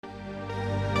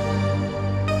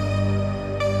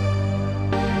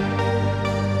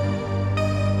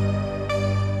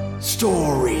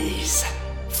Stories,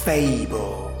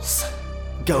 fables,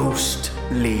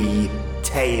 ghostly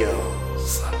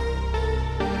tales.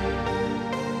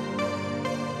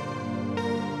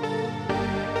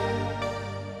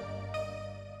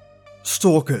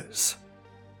 Stalkers.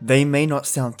 They may not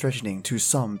sound threatening to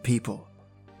some people,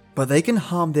 but they can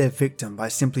harm their victim by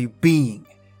simply being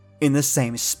in the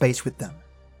same space with them.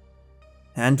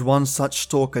 And one such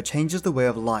stalker changes the way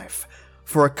of life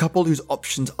for a couple whose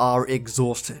options are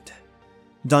exhausted.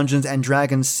 Dungeons and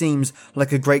Dragons seems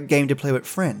like a great game to play with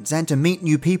friends and to meet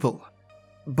new people.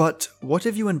 But what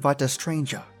if you invite a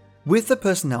stranger with the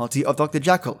personality of Dr.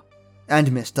 Jekyll and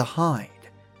Mr. Hyde?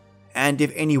 And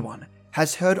if anyone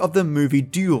has heard of the movie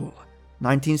Duel,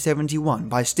 1971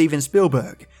 by Steven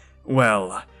Spielberg,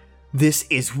 well, this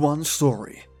is one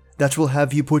story that will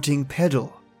have you putting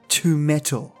pedal to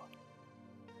metal.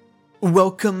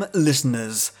 Welcome,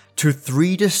 listeners, to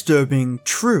 3 disturbing,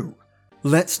 true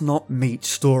Let's Not Meet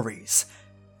stories.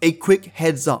 A quick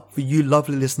heads up for you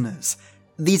lovely listeners.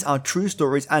 These are true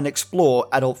stories and explore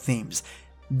adult themes.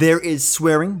 There is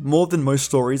swearing more than most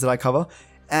stories that I cover,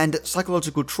 and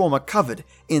psychological trauma covered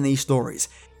in these stories.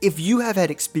 If you have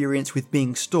had experience with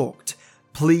being stalked,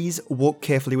 please walk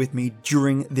carefully with me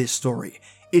during this story.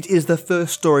 It is the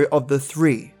first story of the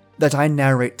 3 that I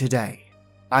narrate today.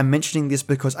 I'm mentioning this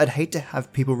because I'd hate to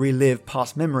have people relive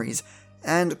past memories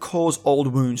and cause old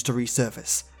wounds to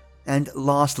resurface. And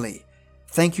lastly,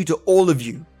 thank you to all of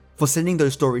you for sending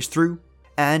those stories through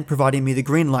and providing me the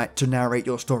green light to narrate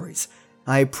your stories.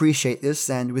 I appreciate this,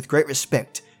 and with great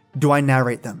respect do I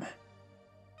narrate them.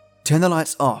 Turn the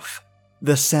lights off,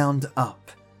 the sound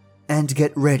up, and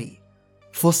get ready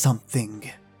for something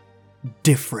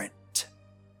different.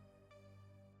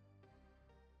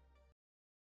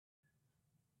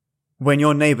 When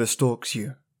your neighbour stalks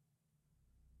you.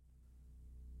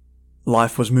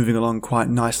 Life was moving along quite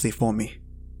nicely for me.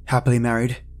 Happily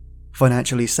married,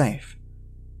 financially safe,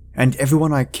 and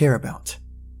everyone I care about,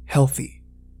 healthy.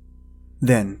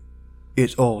 Then,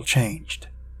 it all changed.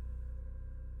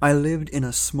 I lived in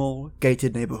a small,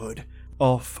 gated neighbourhood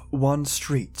off one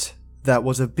street that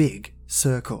was a big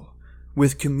circle,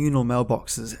 with communal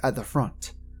mailboxes at the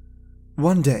front.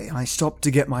 One day, I stopped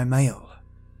to get my mail,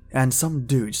 and some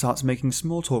dude starts making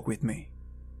small talk with me.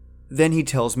 Then he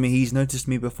tells me he's noticed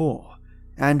me before,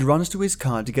 and runs to his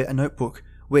car to get a notebook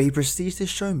where he proceeds to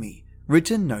show me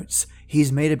written notes he's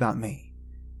made about me,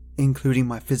 including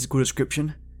my physical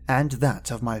description and that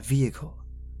of my vehicle.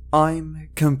 I'm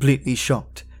completely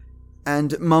shocked,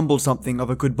 and mumbled something of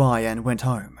a goodbye and went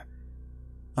home.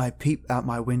 I peep out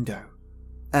my window,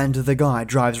 and the guy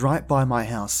drives right by my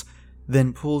house,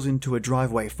 then pulls into a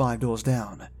driveway 5 doors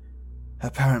down.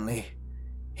 Apparently,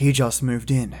 he just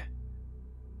moved in.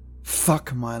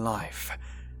 Fuck my life.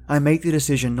 I make the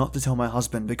decision not to tell my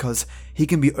husband because he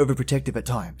can be overprotective at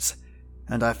times,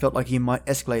 and I felt like he might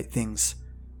escalate things.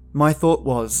 My thought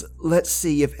was, let's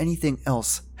see if anything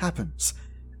else happens.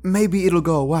 Maybe it'll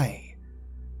go away.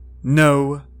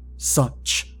 No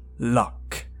such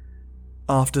luck.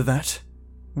 After that,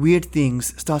 weird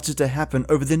things started to happen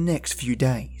over the next few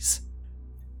days.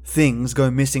 Things go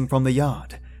missing from the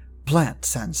yard,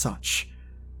 plants and such.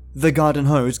 The garden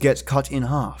hose gets cut in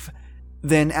half.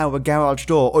 Then our garage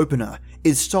door opener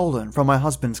is stolen from my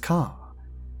husband's car.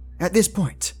 At this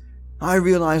point, I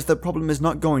realize the problem is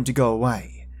not going to go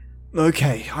away.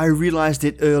 Okay, I realized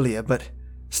it earlier, but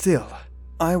still,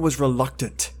 I was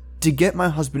reluctant to get my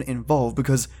husband involved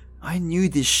because I knew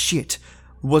this shit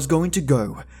was going to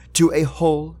go to a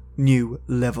whole new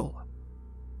level.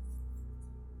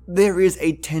 There is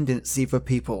a tendency for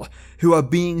people who are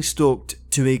being stalked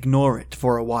to ignore it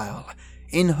for a while,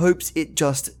 in hopes it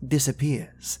just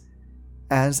disappears.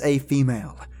 As a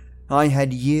female, I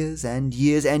had years and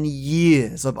years and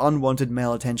years of unwanted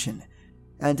male attention,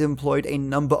 and employed a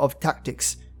number of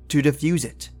tactics to diffuse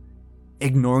it.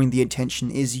 Ignoring the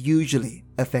attention is usually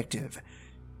effective,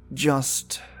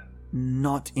 just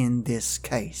not in this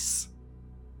case.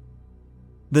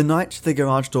 The night the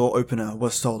garage door opener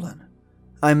was stolen,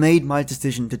 I made my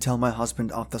decision to tell my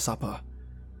husband after supper.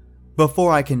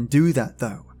 Before I can do that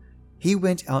though, he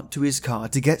went out to his car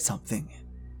to get something.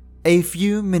 A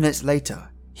few minutes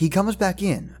later, he comes back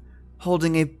in,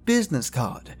 holding a business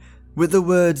card with the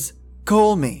words,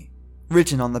 "Call me,"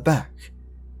 written on the back.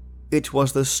 It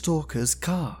was the stalker's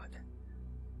card.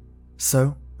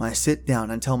 So, I sit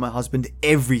down and tell my husband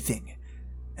everything,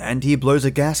 and he blows a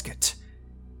gasket.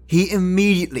 He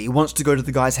immediately wants to go to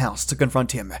the guy's house to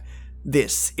confront him.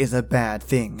 This is a bad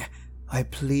thing. I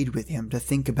plead with him to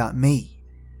think about me.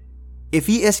 If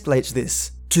he escalates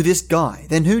this to this guy,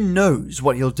 then who knows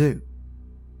what he'll do.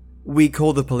 We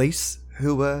call the police,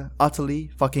 who were utterly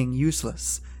fucking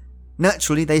useless.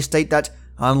 Naturally, they state that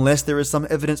unless there is some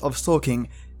evidence of stalking,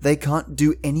 they can't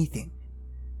do anything.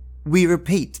 We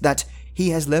repeat that he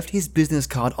has left his business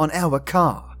card on our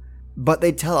car, but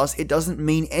they tell us it doesn't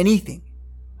mean anything.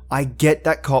 I get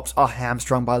that cops are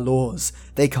hamstrung by laws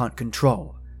they can't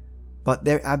control, but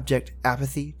their abject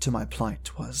apathy to my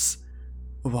plight was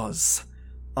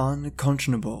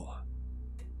unconscionable.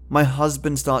 My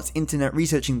husband starts internet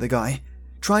researching the guy,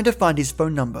 trying to find his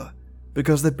phone number,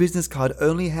 because the business card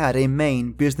only had a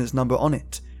main business number on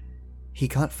it. He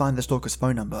can't find the stalker's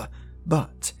phone number,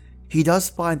 but he does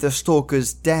find the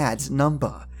stalker's dad's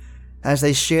number, as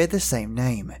they share the same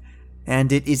name,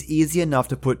 and it is easy enough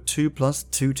to put 2 plus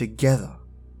 2 together.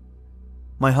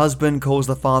 My husband calls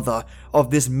the father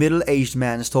of this middle-aged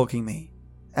man stalking me,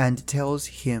 and tells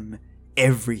him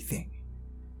everything.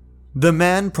 The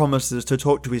man promises to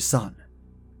talk to his son.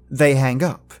 They hang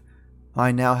up.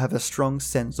 I now have a strong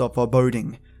sense of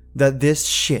foreboding that this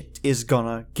shit is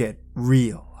gonna get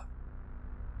real.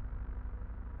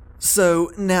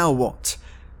 So now what?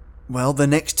 Well, the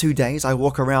next 2 days I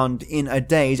walk around in a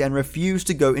daze and refuse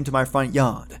to go into my front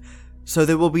yard, so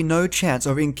there will be no chance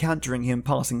of encountering him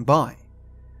passing by,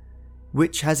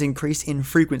 which has increased in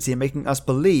frequency, making us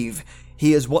believe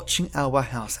he is watching our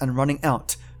house and running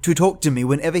out to talk to me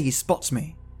whenever he spots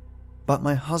me. But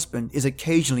my husband is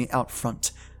occasionally out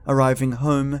front, arriving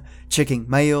home, checking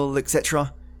mail,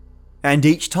 etc. And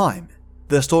each time,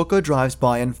 the stalker drives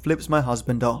by and flips my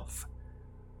husband off.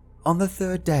 On the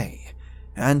 3rd day,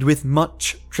 and with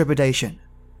much trepidation,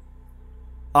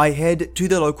 I head to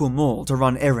the local mall to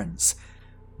run errands.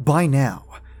 By now,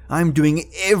 I'm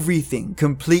doing everything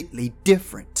completely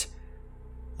different.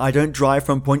 I don't drive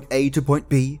from point A to point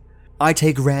B. I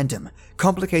take random,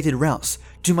 complicated routes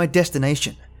to my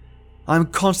destination. I'm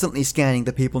constantly scanning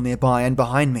the people nearby and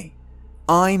behind me.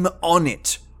 I'm on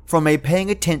it from a paying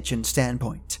attention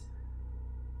standpoint.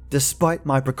 Despite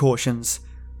my precautions,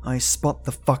 I spot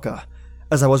the fucker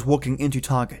as I was walking into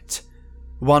Target.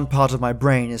 One part of my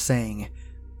brain is saying,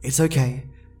 "It's okay,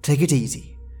 take it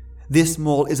easy. This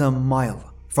mall is a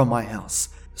mile from my house,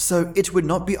 so it would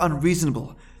not be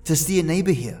unreasonable to see a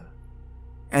neighbor here."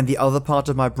 And the other part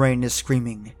of my brain is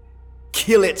screaming,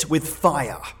 "Kill it with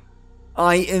fire."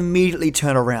 I immediately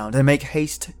turn around and make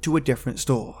haste to a different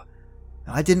store.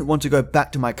 I didn't want to go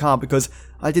back to my car because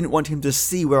I didn't want him to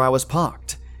see where I was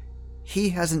parked. He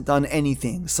hasn't done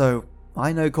anything, so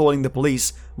I know calling the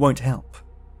police won't help.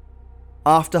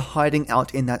 After hiding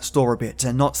out in that store a bit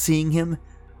and not seeing him,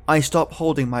 I stop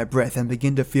holding my breath and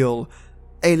begin to feel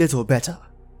a little better.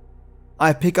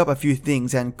 I pick up a few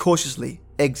things and cautiously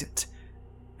exit.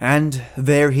 And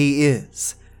there he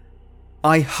is.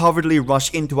 I hurriedly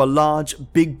rush into a large,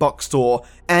 big box store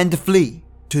and flee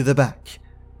to the back.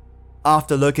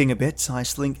 After lurking a bit, I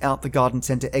slink out the garden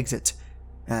center exit,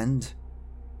 and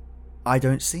I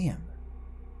don't see him.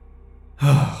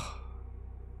 I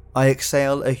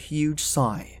exhale a huge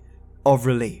sigh of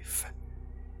relief.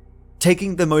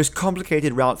 Taking the most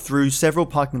complicated route through several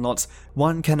parking lots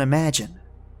one can imagine,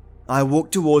 I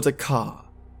walk towards a car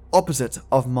opposite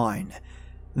of mine,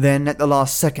 then at the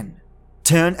last second,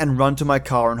 turn and run to my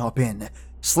car and hop in,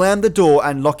 slam the door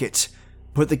and lock it,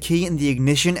 put the key in the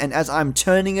ignition, and as I'm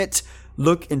turning it,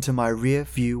 look into my rear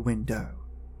view window.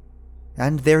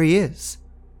 And there he is,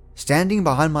 standing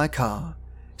behind my car,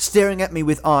 staring at me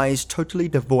with eyes totally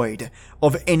devoid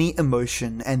of any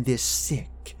emotion and this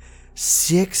sick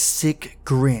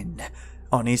grin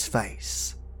on his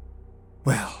face.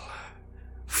 Well,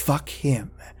 fuck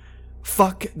him.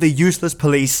 Fuck the useless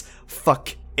police.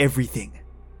 Fuck everything.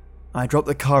 I drop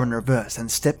the car in reverse and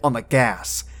step on the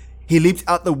gas. He leaps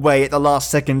out the way at the last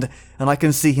second, and I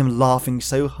can see him laughing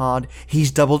so hard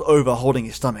he's doubled over holding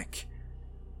his stomach.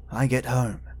 I get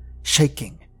home,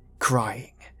 shaking,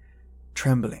 crying,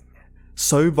 trembling,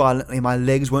 so violently my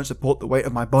legs won't support the weight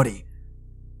of my body.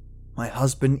 My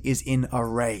husband is in a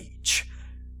rage,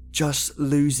 just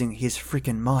losing his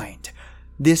freaking mind.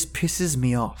 This pisses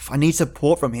me off. I need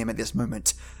support from him at this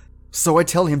moment, so I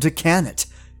tell him to can it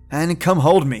and come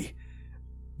hold me.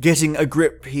 Getting a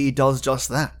grip, he does just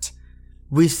that.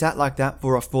 We sat like that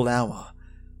for a full hour,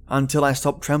 until I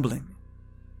stopped trembling.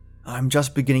 I'm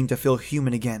just beginning to feel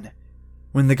human again,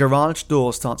 when the garage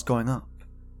door starts going up.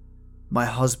 My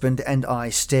husband and I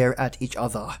stare at each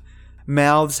other,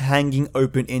 mouths hanging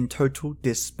open in total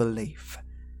disbelief.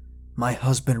 My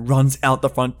husband runs out the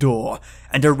front door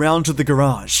and around to the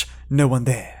garage, no one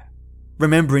there,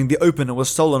 remembering the opener was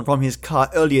stolen from his car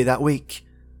earlier that week.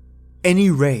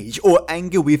 Any rage or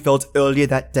anger we felt earlier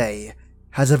that day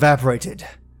has evaporated,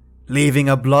 leaving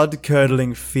a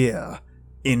blood-curdling fear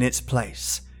in its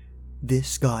place.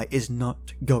 This guy is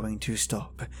not going to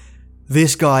stop.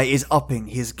 This guy is upping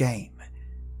his game.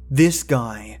 This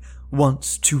guy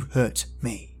wants to hurt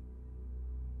me.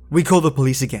 We call the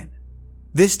police again.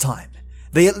 This time,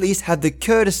 they at least had the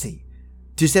courtesy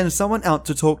to send someone out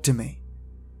to talk to me.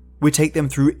 We take them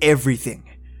through everything.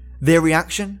 Their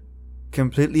reaction?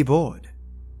 Completely bored.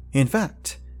 In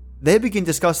fact, they begin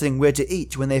discussing where to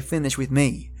eat when they finish with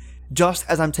me, just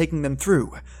as I'm taking them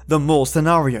through the mall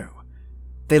scenario.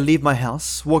 They leave my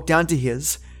house, walk down to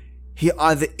his. He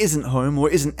either isn't home or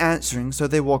isn't answering, so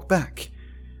they walk back.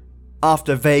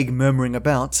 After vague murmuring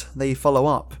about, they follow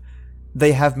up.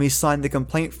 They have me sign the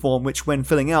complaint form, which when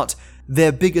filling out,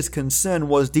 their biggest concern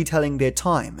was detailing their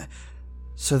time,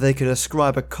 so they could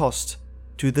ascribe a cost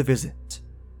to the visit.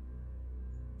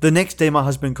 The next day my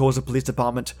husband calls the police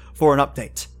department for an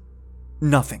update.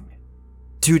 Nothing.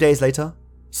 2 days later,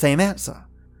 same answer.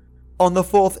 On the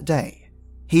 4th day,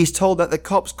 he's told that the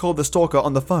cops called the stalker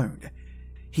on the phone.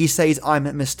 He says I'm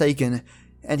mistaken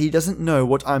and he doesn't know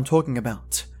what I'm talking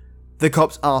about. The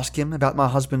cops ask him about my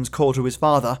husband's call to his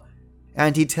father,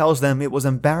 and he tells them it was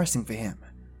embarrassing for him.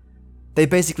 They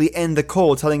basically end the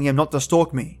call telling him not to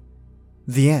stalk me.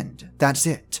 The end. That's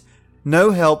it.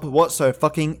 No help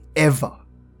whatsoever.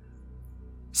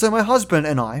 So my husband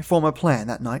and I form a plan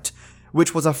that night,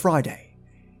 which was a Friday.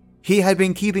 He had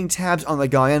been keeping tabs on the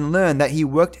guy and learned that he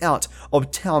worked out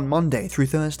of town Monday through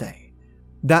Thursday.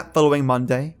 That following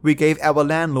Monday, we gave our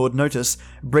landlord notice,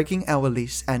 breaking our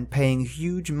lease and paying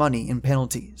huge money in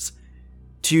penalties.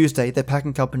 Tuesday, the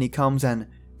packing company comes and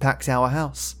packs our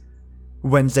house.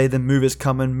 Wednesday, the movers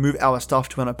come and move our stuff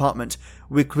to an apartment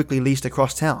we quickly leased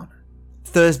across town.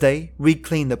 Thursday, we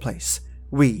clean the place.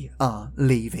 We are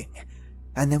leaving.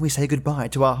 And then we say goodbye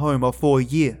to our home of 4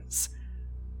 years.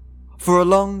 For a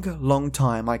long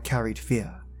time, I carried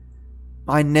fear.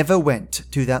 I never went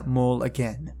to that mall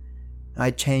again.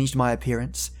 I changed my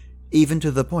appearance, even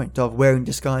to the point of wearing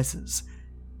disguises.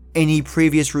 Any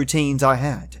previous routines I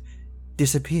had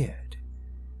disappeared.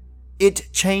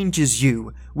 It changes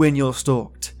you when you're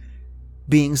stalked.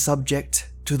 Being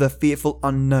subject to the fearful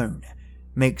unknown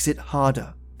makes it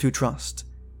harder to trust.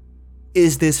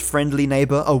 Is this friendly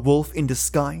neighbor a wolf in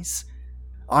disguise?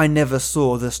 I never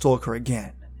saw the stalker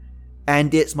again,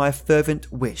 and it's my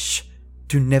fervent wish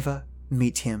to never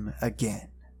meet him again.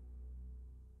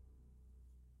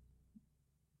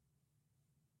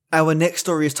 Our next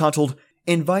story is titled,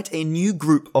 Invite a New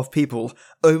Group of People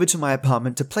Over to My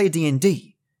Apartment to Play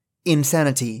D&D.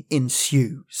 Insanity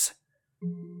Ensues.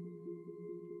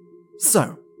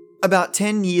 So, about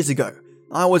 10 years ago,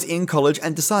 I was in college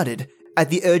and decided, at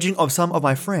the urging of some of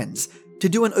my friends, to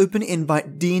do an open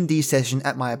invite D&D session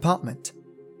at my apartment.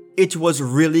 It was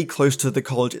really close to the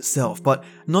college itself, but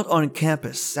not on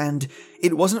campus, and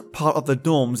it wasn't part of the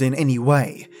dorms in any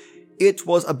way. It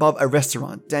was above a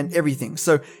restaurant and everything,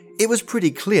 so it was pretty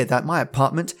clear that my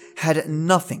apartment had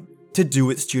nothing to do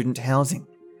with student housing.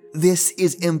 This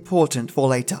is important for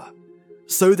later.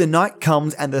 So the night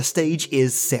comes and the stage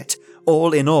is set.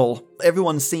 All in all,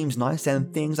 everyone seems nice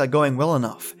and things are going well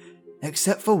enough.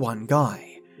 Except for one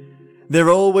guy. There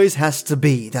always has to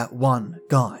be that one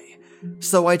guy.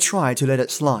 So I try to let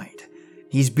it slide.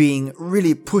 He's being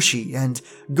really pushy and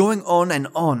going on and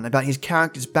on about his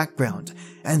character's background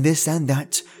and this and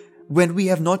that, when we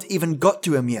have not even got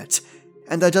to him yet,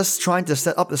 and are just trying to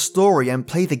set up the story and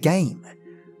play the game.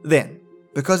 Then,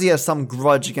 because he has some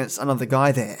grudge against another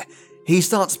guy there, he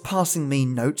starts passing me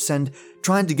notes and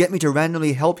trying to get me to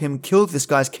randomly help him kill this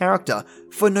guy's character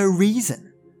for no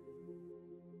reason.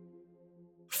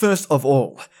 First of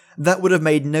all, that would have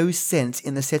made no sense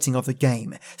in the setting of the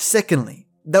game. Secondly,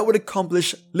 that would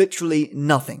accomplish literally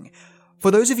nothing. For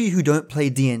those of you who don't play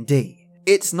D&D,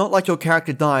 it's not like your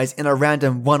character dies in a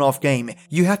random one-off game.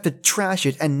 You have to trash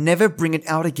it and never bring it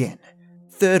out again.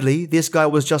 Thirdly, this guy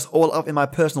was just all up in my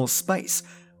personal space,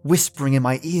 whispering in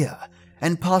my ear,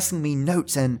 and passing me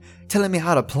notes and telling me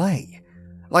how to play.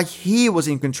 Like he was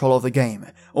in control of the game,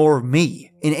 or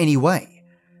me in any way.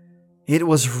 It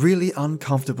was really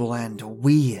uncomfortable and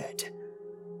weird.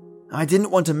 I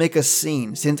didn't want to make a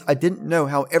scene since I didn't know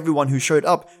how everyone who showed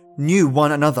up knew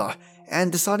one another,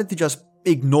 and decided to just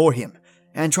ignore him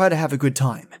and try to have a good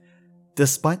time,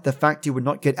 despite the fact he would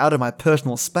not get out of my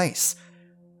personal space.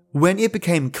 When it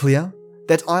became clear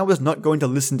that I was not going to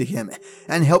listen to him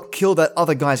and help kill that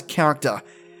other guy's character,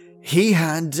 he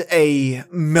had a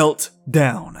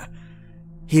meltdown.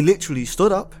 He literally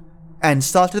stood up and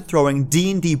started throwing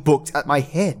D&D books at my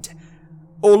head,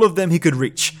 all of them he could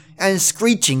reach, and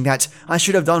screeching that I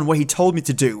should have done what he told me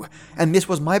to do, and this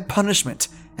was my punishment,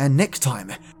 and next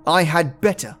time, I had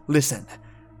better listen.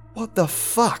 What the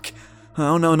fuck?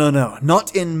 Oh no,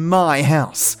 not in my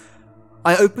house.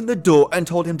 I opened the door and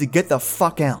told him to get the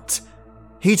fuck out.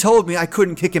 He told me I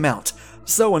couldn't kick him out.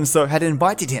 So-and-so had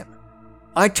invited him.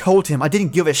 I told him I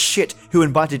didn't give a shit who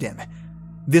invited him.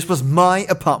 This was my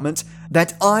apartment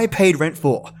that I paid rent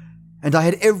for, and I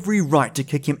had every right to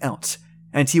kick him out,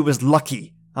 and he was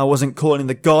lucky I wasn't calling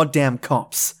the goddamn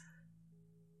cops.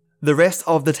 The rest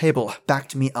of the table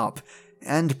backed me up,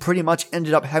 and pretty much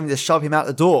ended up having to shove him out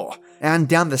the door and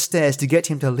down the stairs to get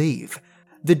him to leave.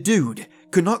 The dude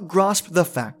could not grasp the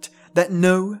fact that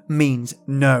no means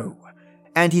no,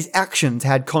 and his actions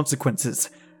had consequences.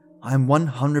 I'm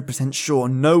 100% sure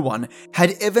no one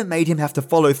had ever made him have to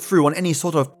follow through on any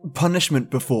sort of punishment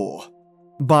before.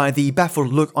 By the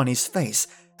baffled look on his face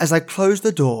as I closed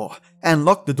the door and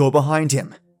locked the door behind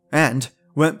him, and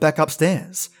went back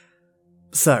upstairs.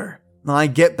 So, I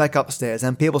get back upstairs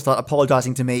and people start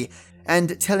apologizing to me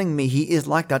and telling me he is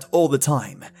like that all the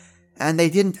time. And they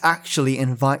didn't actually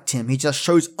invite him, he just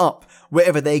shows up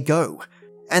wherever they go.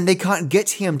 And they can't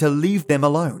get him to leave them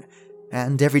alone.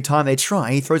 And every time they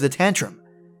try, he throws a tantrum.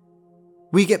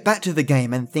 We get back to the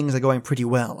game and things are going pretty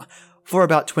well, for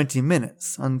about 20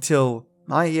 minutes, until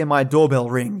I hear my doorbell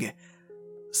ring.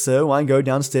 So I go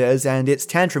downstairs and it's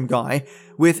Tantrum Guy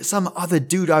with some other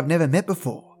dude I've never met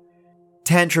before.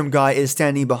 Tantrum Guy is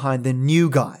standing behind the new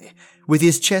guy, with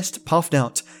his chest puffed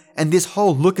out and this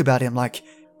whole look about him like,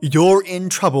 "You're in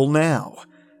trouble now."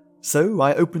 So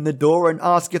I open the door and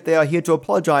ask if they are here to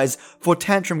apologize for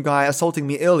Tantrum Guy assaulting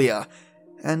me earlier,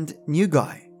 and new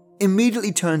guy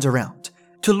immediately turns around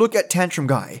to look at Tantrum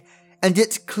Guy, and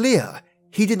it's clear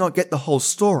he did not get the whole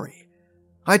story.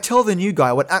 I tell the new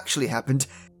guy what actually happened,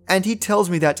 and he tells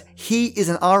me that he is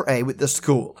an RA with the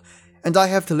school, and I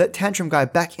have to let Tantrum Guy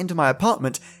back into my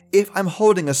apartment if I'm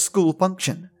holding a school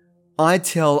function. I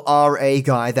tell RA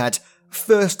Guy that,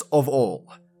 first of all,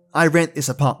 I rent this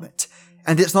apartment,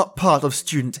 and it's not part of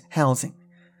student housing,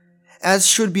 as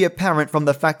should be apparent from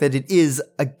the fact that it is,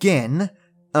 again,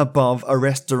 above a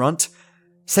restaurant.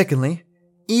 Secondly,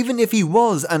 even if he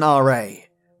was an RA,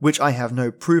 which I have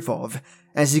no proof of,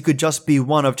 as he could just be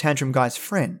one of Tantrum Guy's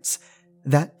friends,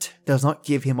 that does not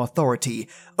give him authority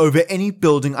over any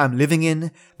building I'm living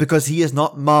in because he is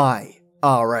not my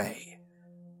RA.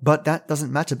 But that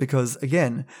doesn't matter because,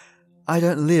 again, I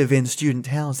don't live in student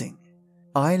housing.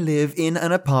 I live in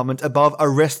an apartment above a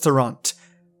restaurant.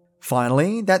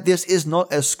 Finally, that this is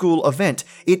not a school event,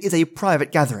 it is a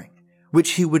private gathering,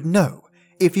 which he would know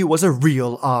if he was a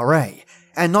real RA,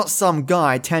 and not some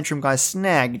guy Tantrum Guy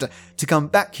snagged to come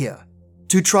back here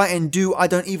to try and do I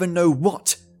don't even know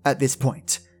what at this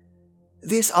point.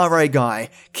 This RA guy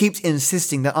keeps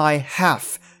insisting that I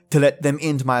have to let them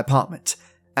into my apartment,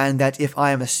 and that if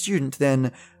I am a student,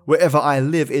 then wherever I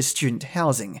live is student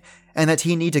housing, and that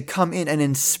he need to come in and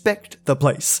inspect the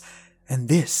place, and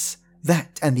this,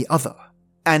 that, and the other,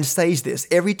 and says this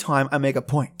every time I make a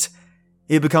point.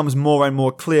 It becomes more and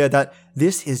more clear that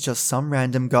this is just some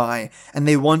random guy, and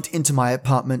they want into my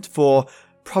apartment for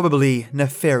probably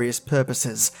nefarious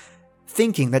purposes,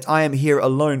 thinking that I am here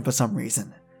alone for some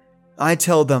reason. I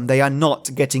tell them they are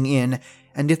not getting in,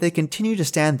 and if they continue to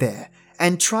stand there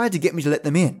and try to get me to let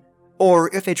them in,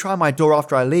 or if they try my door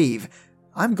after I leave,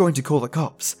 I'm going to call the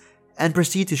cops, and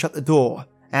proceed to shut the door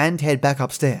and head back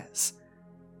upstairs.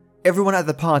 Everyone at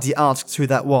the party asks who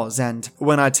that was, and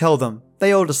when I tell them,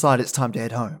 they all decide it's time to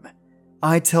head home.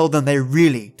 I tell them they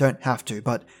really don't have to,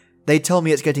 but they tell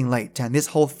me it's getting late and this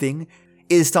whole thing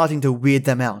is starting to weird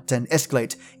them out and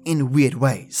escalate in weird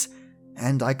ways,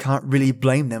 and I can't really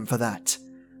blame them for that.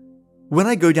 When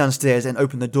I go downstairs and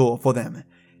open the door for them,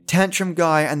 Tantrum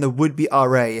Guy and the would-be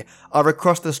RA are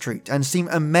across the street and seem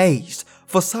amazed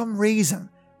for some reason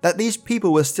that these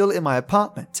people were still in my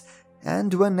apartment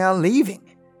and were now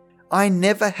leaving. I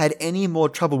never had any more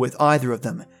trouble with either of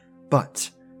them, but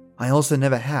I also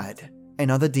never had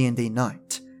another D&D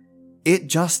night. It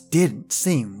just didn't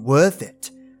seem worth it.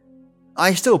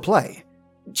 I still play,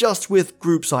 just with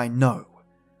groups I know.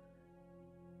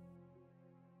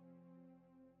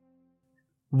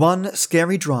 One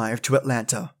scary drive to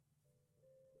Atlanta.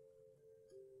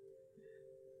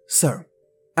 So,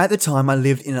 at the time I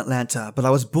lived in Atlanta, but I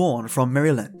was born from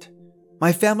Maryland.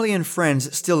 My family and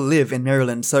friends still live in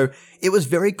Maryland, so it was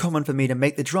very common for me to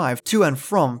make the drive to and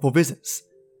from for visits.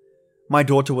 My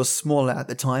daughter was smaller at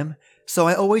the time, so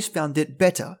I always found it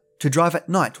better to drive at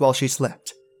night while she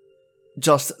slept.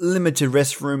 Just limited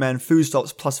restroom and food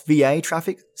stops plus VA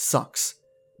traffic sucks.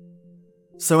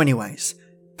 So anyways,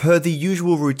 per the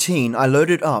usual routine, I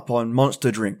loaded up on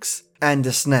monster drinks and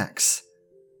snacks.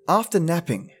 After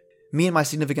napping, me and my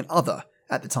significant other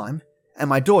at the time, and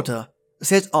my daughter,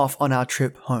 set off on our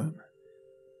trip home.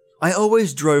 I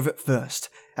always drove at first,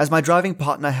 as my driving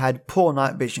partner had poor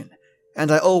night vision,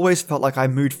 and I always felt like I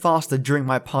moved faster during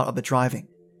my part of the driving.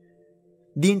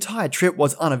 The entire trip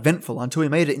was uneventful until we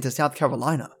made it into South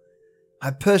Carolina.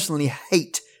 I personally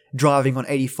hate driving on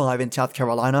 85 in South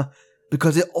Carolina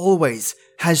because it always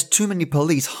has too many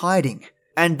police hiding,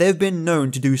 and they've been known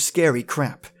to do scary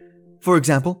crap. For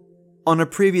example, on a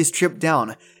previous trip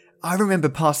down, I remember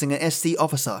passing an SC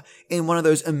officer in one of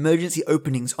those emergency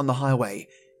openings on the highway.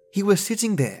 He was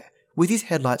sitting there with his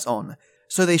headlights on,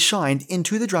 so they shined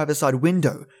into the driver's side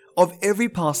window of every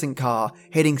passing car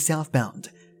heading southbound.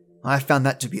 I found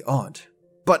that to be odd,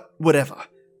 but whatever,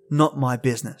 not my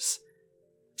business.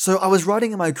 So I was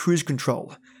riding in my cruise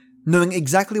control, knowing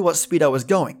exactly what speed I was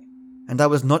going, and I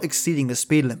was not exceeding the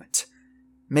speed limit.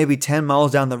 Maybe 10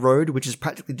 miles down the road, which is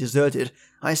practically deserted,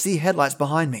 I see headlights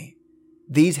behind me.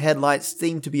 These headlights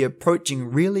seem to be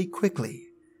approaching really quickly.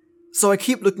 So I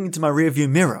keep looking into my rearview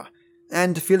mirror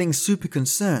and feeling super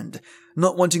concerned,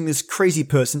 not wanting this crazy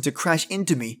person to crash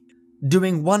into me,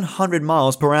 doing 100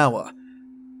 miles per hour.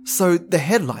 So the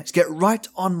headlights get right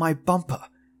on my bumper,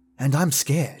 and I'm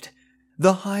scared.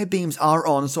 The high beams are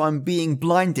on, so I'm being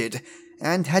blinded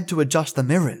and had to adjust the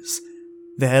mirrors.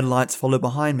 The headlights follow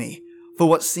behind me for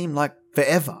what seemed like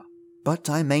forever, but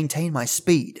I maintain my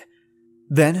speed.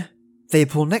 Then they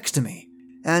pull next to me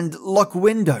and lock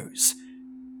windows.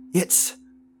 It's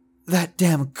that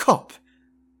damn cop.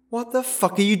 What the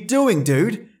fuck are you doing,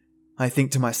 dude? I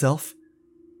think to myself.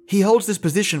 He holds this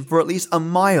position for at least a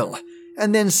mile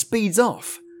and then speeds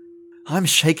off. I'm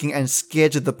shaking and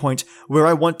scared to the point where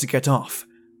I want to get off,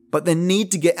 but the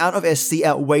need to get out of SC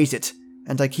outweighs it,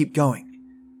 and I keep going.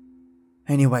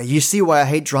 Anyway, you see why I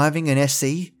hate driving in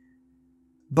SC?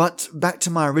 But back to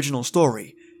my original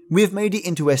story. We have made it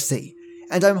into SC,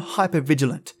 and I'm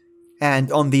hyper-vigilant,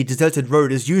 and on the deserted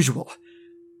road as usual.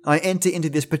 I enter into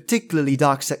this particularly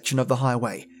dark section of the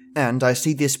highway, and I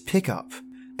see this pickup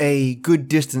a good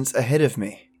distance ahead of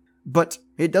me. But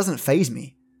it doesn't faze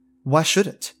me. Why should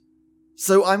it?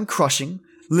 So I'm crushing,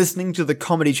 listening to the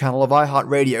comedy channel of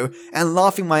iHeartRadio and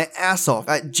laughing my ass off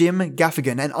at Jim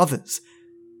Gaffigan and others,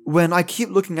 when I keep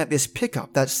looking at this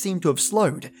pickup that seemed to have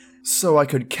slowed, so I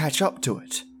could catch up to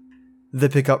it. The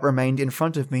pickup remained in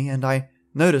front of me, and I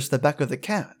noticed the back of the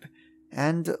cab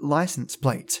and license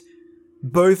plate.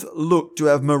 Both looked to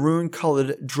have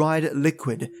maroon-colored dried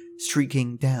liquid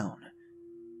streaking down.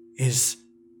 Is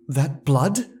that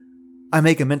blood? I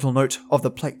make a mental note of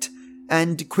the plate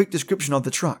and quick description of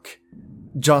the truck.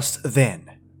 Just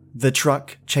then, the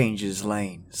truck changes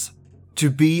lanes to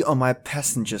be on my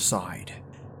passenger side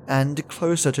and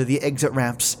closer to the exit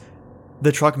ramps.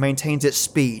 The truck maintains its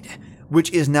speed,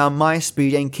 which is now my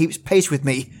speed and keeps pace with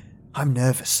me. I'm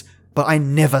nervous, but I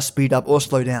never speed up or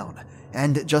slow down,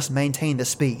 and just maintain the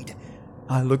speed.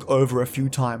 I look over a few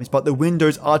times, but the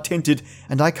windows are tinted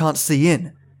and I can't see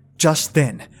in. Just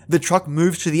then, the truck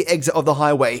moves to the exit of the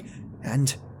highway,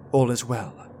 and all is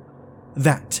well.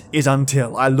 That is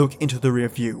until I look into the rear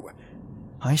view.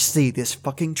 I see this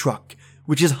fucking truck,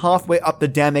 which is halfway up the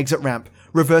damn exit ramp,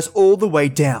 reverse all the way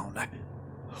down.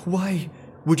 Why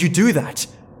would you do that?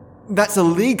 That's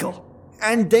illegal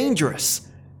and dangerous.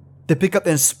 The pickup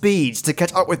then speeds to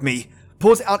catch up with me,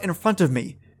 pulls out in front of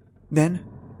me. Then,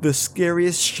 the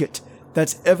scariest shit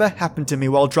that's ever happened to me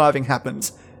while driving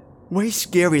happens. Way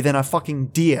scarier than a fucking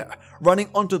deer running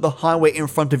onto the highway in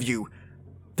front of you.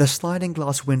 The sliding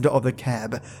glass window of the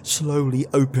cab slowly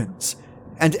opens,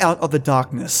 and out of the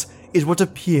darkness is what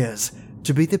appears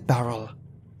to be the barrel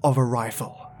of a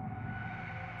rifle.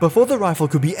 Before the rifle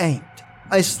could be aimed,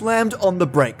 I slammed on the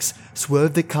brakes,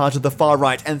 swerved the car to the far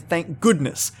right, and thank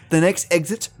goodness the next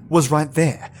exit was right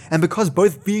there. And because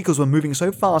both vehicles were moving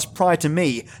so fast prior to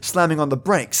me slamming on the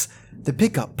brakes, the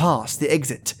pickup passed the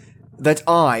exit that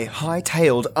I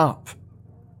hightailed up.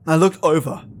 I looked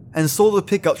over and saw the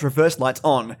pickup's reverse lights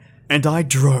on, and I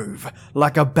drove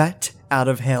like a bat out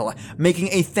of hell, making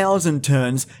 1,000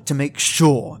 turns to make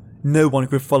sure no one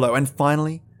could follow, and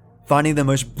finally finding the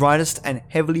most brightest and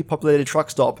heavily populated truck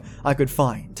stop I could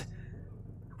find.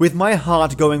 With my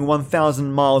heart going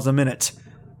 1,000 miles a minute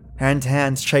and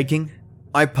hands shaking,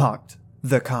 I parked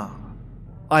the car.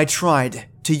 I tried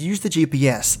to use the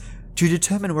GPS to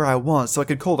determine where I was so I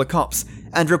could call the cops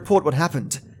and report what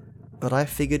happened, but I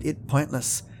figured it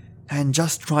pointless and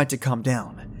just tried to calm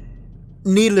down.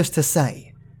 Needless to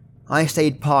say, I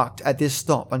stayed parked at this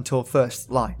stop until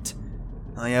first light.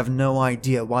 I have no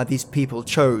idea why these people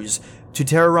chose to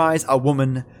terrorize a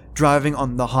woman driving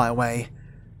on the highway.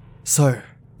 So,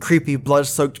 creepy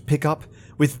blood-soaked pickup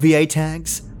with VA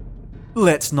tags?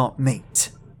 Let's not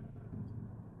meet.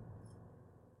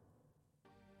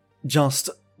 Just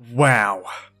Wow.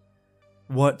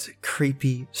 What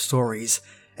creepy stories.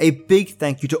 A big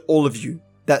thank you to all of you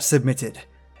that submitted.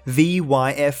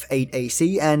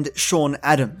 VYF8AC and Sean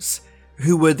Adams,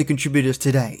 who were the contributors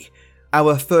today.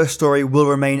 Our first story will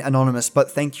remain anonymous,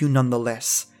 but thank you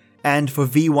nonetheless. And for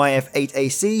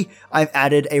VYF8AC, I've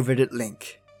added a Reddit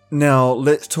link. Now,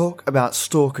 let's talk about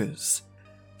stalkers.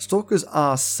 Stalkers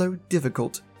are so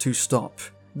difficult to stop.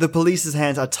 The police's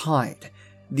hands are tied.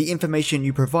 The information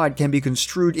you provide can be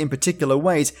construed in particular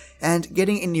ways, and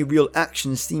getting any real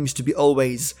action seems to be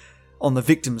always on the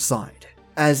victim's side,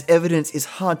 as evidence is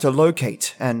hard to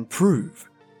locate and prove.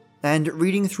 And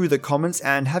reading through the comments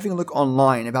and having a look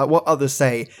online about what others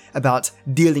say about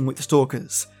dealing with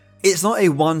stalkers, it's not a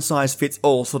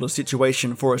one-size-fits-all sort of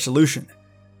situation for a solution.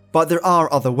 But there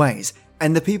are other ways,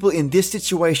 and the people in this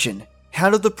situation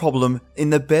handled the problem in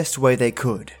the best way they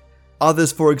could.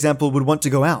 Others, for example, would want to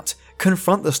go out,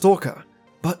 confront the stalker,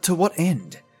 but to what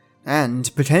end?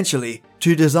 And, potentially,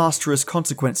 to disastrous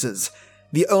consequences.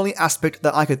 The only aspect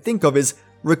that I could think of is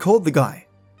record the guy.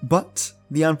 But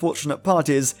the unfortunate part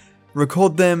is,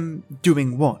 record them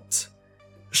doing what?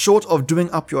 Short of doing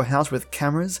up your house with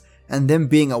cameras and them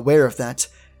being aware of that,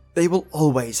 they will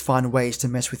always find ways to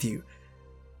mess with you.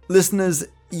 Listeners,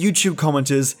 YouTube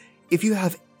commenters, if you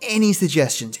have any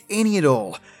suggestions, any at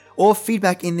all, or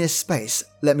feedback in this space,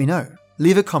 let me know.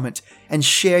 Leave a comment and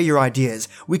share your ideas.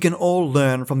 We can all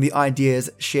learn from the ideas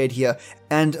shared here.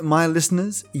 And my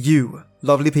listeners, you,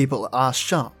 lovely people, are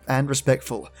sharp and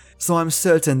respectful. So I'm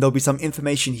certain there'll be some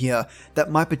information here that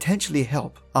might potentially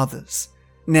help others.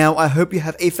 Now, I hope you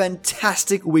have a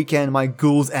fantastic weekend, my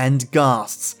ghouls and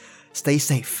ghasts. Stay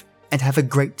safe and have a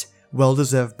great,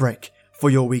 well-deserved break for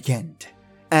your weekend.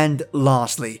 And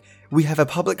lastly, we have a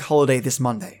public holiday this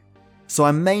Monday. So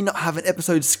I may not have an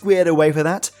episode squared away for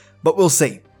that, but we'll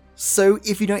see. So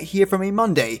if you don't hear from me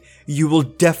Monday, you will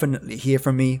definitely hear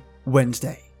from me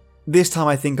Wednesday. This time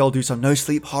I think I'll do some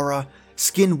no-sleep horror,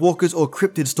 skinwalkers or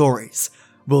cryptid stories.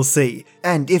 We'll see.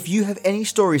 And if you have any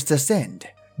stories to send,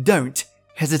 don't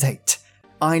hesitate.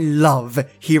 I love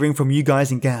hearing from you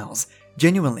guys and gals,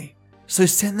 genuinely. So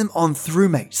send them on through,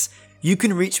 mates. You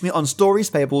can reach me on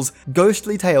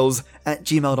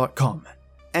storiesfablesghostlytales@gmail.com.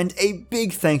 And a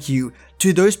big thank you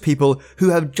to those people who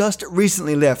have just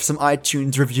recently left some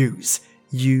iTunes reviews.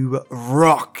 You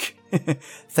rock!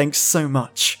 Thanks so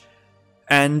much.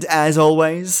 And as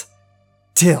always,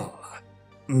 till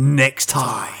next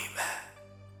time.